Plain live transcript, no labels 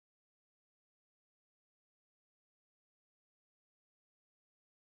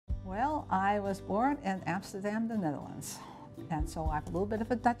Well, I was born in Amsterdam, the Netherlands. And so I have a little bit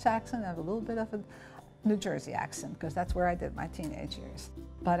of a Dutch accent, I have a little bit of a New Jersey accent, because that's where I did my teenage years.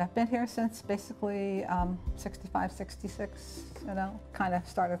 But I've been here since basically 65, 66, kind of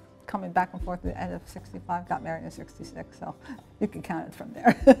started coming back and forth at the end of 65, got married in 66, so you can count it from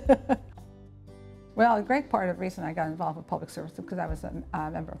there. Well, a great part of the reason I got involved with public service is because I was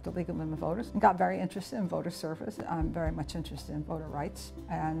a member of the League of Women Voters and got very interested in voter service. I'm very much interested in voter rights,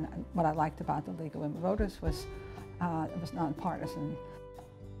 and what I liked about the League of Women Voters was it was nonpartisan.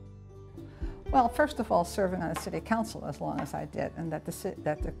 Well, first of all, serving on the city council as long as I did, and that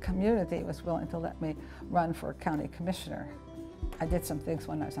the community was willing to let me run for county commissioner. I did some things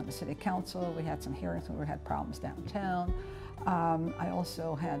when I was on the city council. We had some hearings when we had problems downtown. I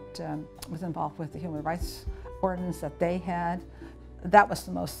also was involved with the human rights ordinance that they had. That was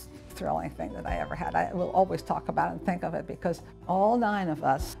the most thrilling thing that I ever had. I will always talk about it and think of it because all 9 of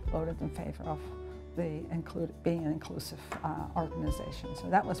us voted in favor of being an inclusive organization. So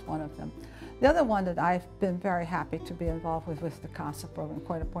that was one of them. The other one that I've been very happy to be involved with was the CASA program,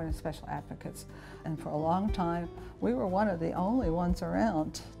 Court Appointed Special Advocates. And for a long time, we were one of the only ones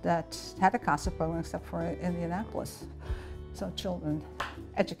around that had a CASA program except for Indianapolis. So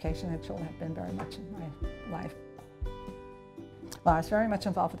education and children have been very much in my life. Well, I was very much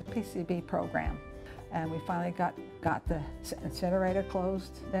involved with the PCB program. And we finally got the incinerator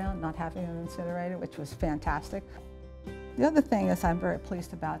closed down, not having an incinerator, which was fantastic. The other thing is I'm very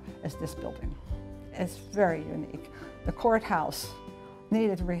pleased about is this building. It's very unique. The courthouse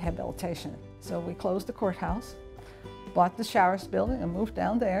needed rehabilitation. So we closed the courthouse, bought the showers building and moved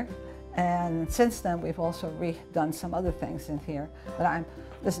down there. And since then, we've also redone some other things in here. But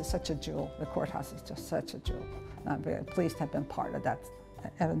this is such a jewel. The courthouse is just such a jewel. And I'm very pleased to have been part of that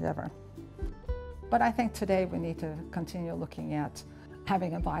endeavor. But I think today we need to continue looking at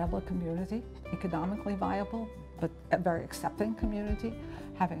having a viable community, economically viable, but a very accepting community,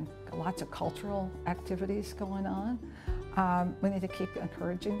 having lots of cultural activities going on. We need to keep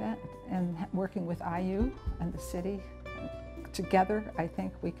encouraging that and working with IU and the city. Together, I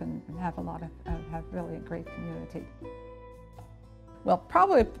think we can have have really a great community. Well,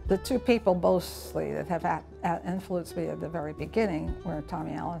 probably the 2 people mostly that have influenced me at the very beginning were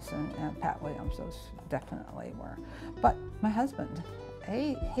Tommy Allison and Pat Williams. Those definitely were. But my husband,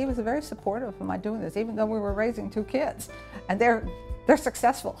 he was very supportive of my doing this, even though we were raising 2 kids. And they're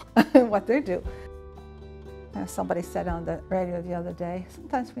successful in what they do. As somebody said on the radio the other day,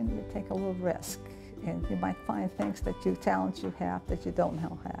 sometimes we need to take a little risk. And you might find talents you have that you don't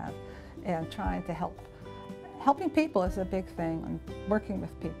have. And trying to helping people is a big thing, and working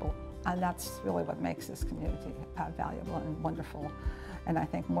with people, and that's really what makes this community valuable and wonderful. And I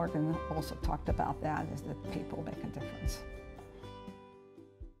think Morgan also talked about that, is that people make a difference.